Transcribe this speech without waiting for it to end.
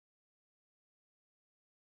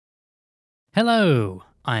Hello,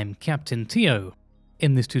 I'm CaptainTeo.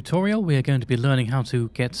 In this tutorial we are going to be learning how to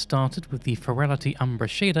get started with the Furality Umbra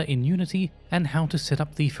shader in Unity and how to set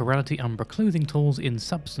up the Furality Umbra clothing tools in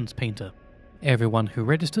Substance Painter. Everyone who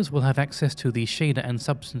registers will have access to the shader and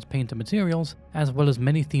Substance Painter materials, as well as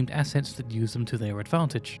many themed assets that use them to their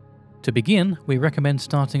advantage. To begin, we recommend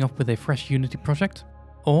starting off with a fresh Unity project,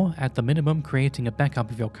 or at the minimum creating a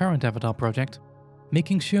backup of your current avatar project,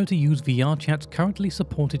 making sure to use VRChat's currently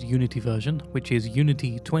supported Unity version, which is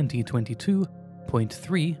Unity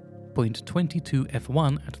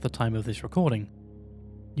 2022.3.22f1 at the time of this recording.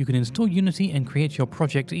 You can install Unity and create your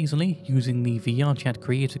project easily using the VRChat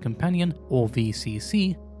Creator Companion, or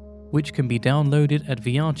VCC, which can be downloaded at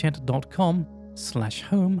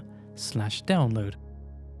vrchat.com/home/download.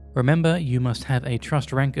 Remember, you must have a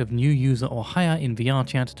trust rank of new user or higher in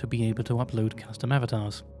VRChat to be able to upload custom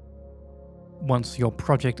avatars. Once your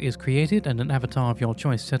project is created and an avatar of your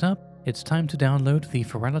choice set up, it's time to download the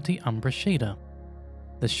Furality Umbra shader.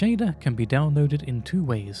 The shader can be downloaded in two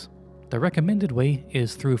ways. The recommended way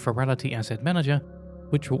is through Furality Asset Manager,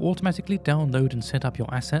 which will automatically download and set up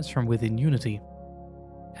your assets from within Unity.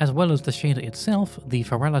 As well as the shader itself, the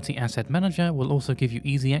Furality Asset Manager will also give you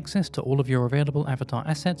easy access to all of your available avatar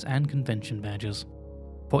assets and convention badges.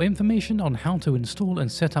 For information on how to install and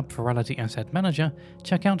set up Furality Asset Manager,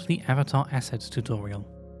 check out the Avatar Assets tutorial.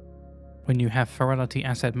 When you have Furality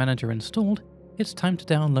Asset Manager installed, it's time to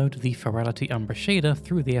download the Furality Umbra shader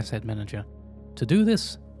through the Asset Manager. To do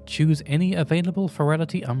this, choose any available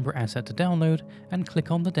Furality Umbra asset to download and click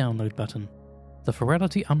on the Download button. The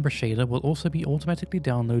Furality Umbra shader will also be automatically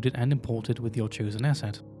downloaded and imported with your chosen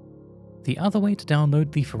asset. The other way to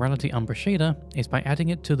download the Furality Umbra shader is by adding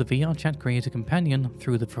it to the VRChat Creator Companion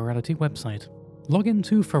through the Furality website. Log in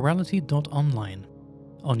to furality.online.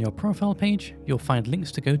 On your profile page, you'll find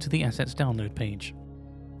links to go to the assets download page.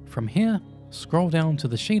 From here, scroll down to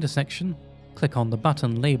the shader section, click on the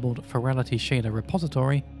button labelled Furality Shader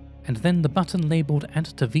Repository, and then the button labelled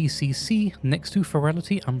Add to VCC next to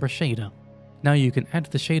Furality Umbra shader. Now you can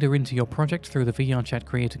add the shader into your project through the VRChat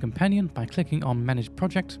Creator Companion by clicking on Manage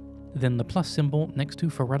Project, then the plus symbol next to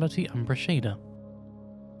Furality Umbra shader.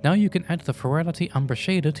 Now you can add the Furality Umbra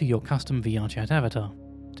shader to your custom VRChat avatar.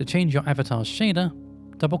 To change your avatar's shader,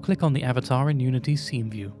 double-click on the avatar in Unity's scene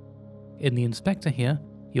view. In the inspector here,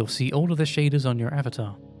 you'll see all of the shaders on your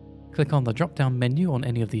avatar. Click on the drop-down menu on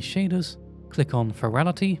any of these shaders, click on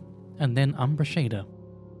Furality, and then Umbra shader.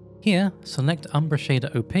 Here, select Umbra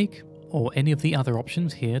shader opaque, or any of the other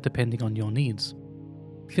options here depending on your needs.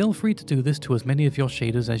 Feel free to do this to as many of your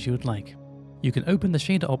shaders as you would like. You can open the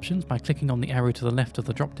shader options by clicking on the arrow to the left of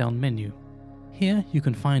the drop-down menu. Here you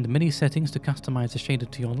can find many settings to customize the shader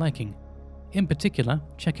to your liking. In particular,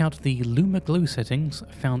 check out the Luma Glow settings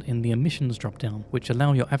found in the emissions drop-down, which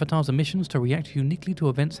allow your avatar's emissions to react uniquely to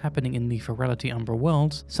events happening in the Furality Umbra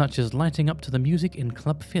worlds, such as lighting up to the music in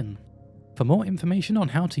Club Fin. For more information on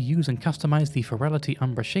how to use and customize the Furality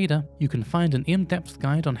Umbra shader, you can find an in-depth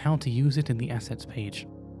guide on how to use it in the Assets page.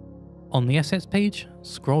 On the Assets page,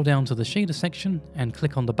 scroll down to the Shader section and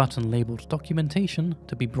click on the button labelled Documentation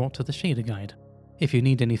to be brought to the shader guide. If you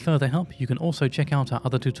need any further help, you can also check out our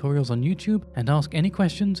other tutorials on YouTube and ask any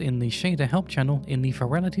questions in the Shader Help channel in the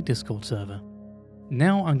Furality Discord server.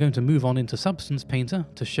 Now I'm going to move on into Substance Painter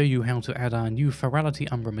to show you how to add our new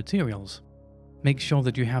Furality Umbra materials. Make sure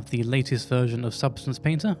that you have the latest version of Substance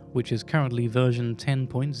Painter, which is currently version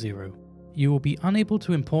 10.0. You will be unable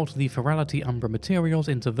to import the Furality Umbra materials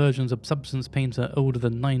into versions of Substance Painter older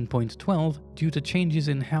than 9.12 due to changes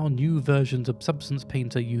in how new versions of Substance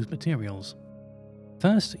Painter use materials.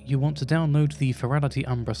 First, you want to download the Furality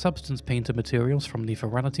Umbra Substance Painter materials from the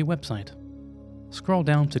Furality website. Scroll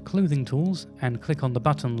down to Clothing Tools and click on the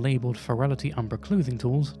button labelled Furality Umbra Clothing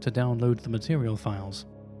Tools to download the material files.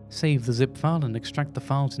 Save the zip file and extract the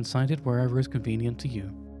files inside it wherever is convenient to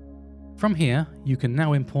you. From here, you can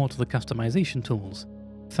now import the customization tools.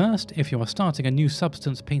 First, if you are starting a new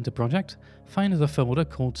Substance Painter project, find the folder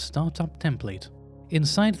called Startup Template.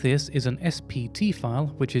 Inside this is an SPT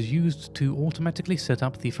file which is used to automatically set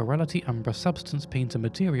up the Furality Umbra Substance Painter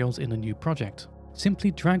materials in a new project.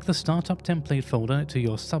 Simply drag the Startup Template folder to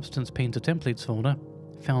your Substance Painter Templates folder,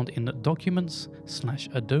 found in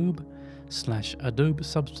Documents/Adobe/Adobe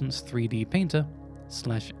Substance 3D Painter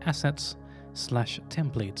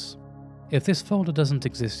 /Assets/Templates. If this folder doesn't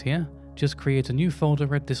exist here, just create a new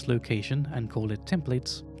folder at this location and call it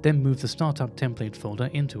Templates, then move the Startup Template folder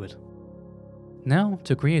into it. Now,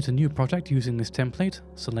 to create a new project using this template,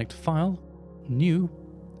 select File, New,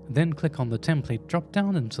 then click on the Template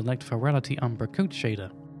drop-down and select Furality Umbra Coat Shader.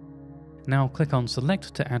 Now click on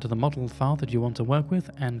Select to add the model file that you want to work with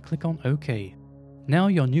and click on OK. Now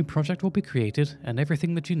your new project will be created and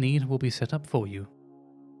everything that you need will be set up for you.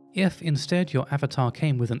 If instead your avatar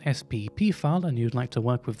came with an SPP file and you'd like to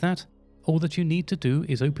work with that, all that you need to do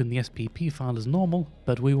is open the SPP file as normal,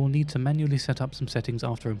 but we will need to manually set up some settings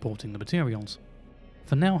after importing the materials.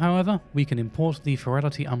 For now, however, we can import the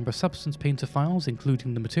Furality Umbra Substance Painter files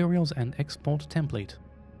including the materials and export template.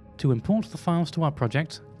 To import the files to our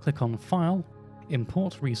project, click on File,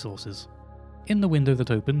 Import Resources. In the window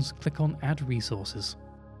that opens, click on Add Resources.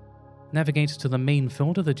 Navigate to the main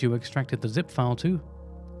folder that you extracted the zip file to.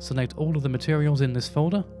 Select all of the materials in this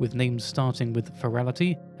folder, with names starting with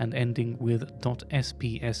Furality and ending with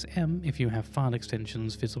 .spsm if you have file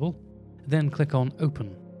extensions visible. Then click on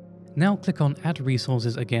Open. Now click on Add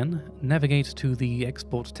Resources again, navigate to the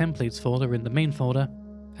Export Templates folder in the main folder,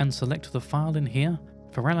 and select the file in here,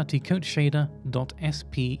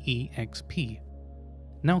 FuralityCodeShader.spexp.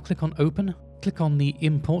 Now click on Open, click on the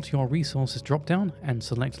Import Your Resources dropdown and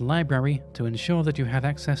select Library to ensure that you have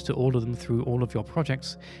access to all of them through all of your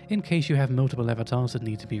projects in case you have multiple avatars that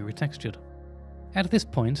need to be retextured. At this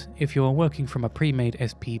point, if you are working from a pre-made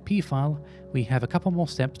SPP file, we have a couple more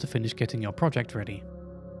steps to finish getting your project ready.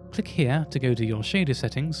 Click here to go to your shader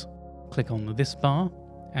settings, click on this bar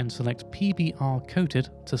and select PBR Coated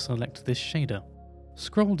to select this shader.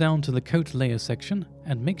 Scroll down to the Coat Layer section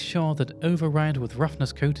and make sure that Override with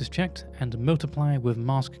Roughness Coat is checked and Multiply with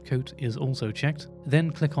Mask Coat is also checked. Then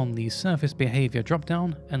click on the Surface Behavior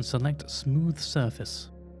dropdown and select Smooth Surface.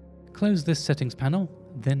 Close this settings panel,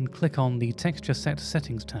 then click on the Texture Set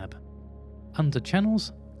Settings tab. Under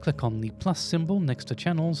Channels, click on the plus symbol next to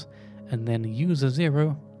Channels and then User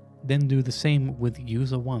 0, then do the same with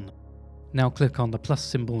User 1. Now click on the plus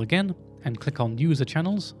symbol again and click on User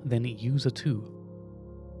Channels, then User 2.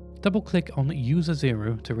 Double-click on User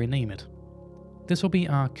 0 to rename it. This will be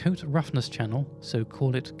our Coat Roughness channel, so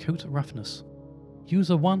call it Coat Roughness.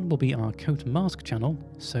 User 1 will be our Coat Mask channel,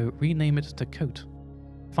 so rename it to Coat.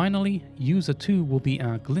 Finally, User 2 will be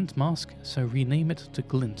our Glint Mask, so rename it to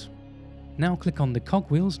Glint. Now click on the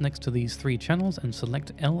cogwheels next to these three channels and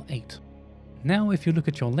select L8. Now if you look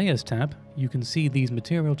at your Layers tab, you can see these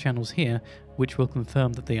material channels here, which will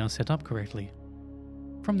confirm that they are set up correctly.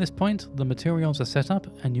 From this point, the materials are set up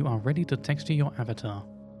and you are ready to texture your avatar.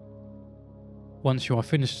 Once you are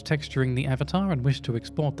finished texturing the avatar and wish to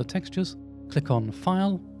export the textures, click on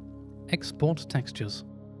File, Export Textures.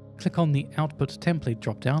 Click on the Output Template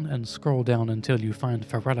dropdown and scroll down until you find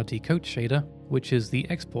Furality Coat Shader, which is the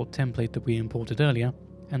export template that we imported earlier,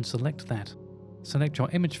 and select that. Select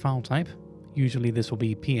your image file type, usually this will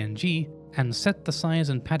be PNG, and set the size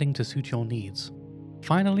and padding to suit your needs.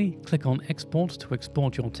 Finally, click on Export to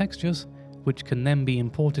export your textures, which can then be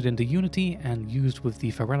imported into Unity and used with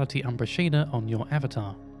the Furality Umbra shader on your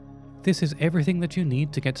avatar. This is everything that you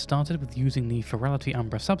need to get started with using the Furality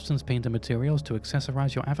Umbra Substance Painter materials to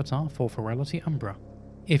accessorize your avatar for Furality Umbra.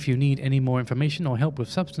 If you need any more information or help with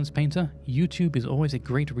Substance Painter, YouTube is always a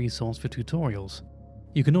great resource for tutorials.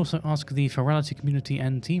 You can also ask the Furality community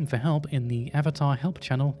and team for help in the Avatar Help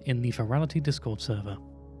channel in the Furality Discord server.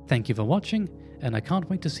 Thank you for watching, and I can't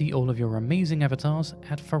wait to see all of your amazing avatars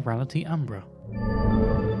at Furality Umbra.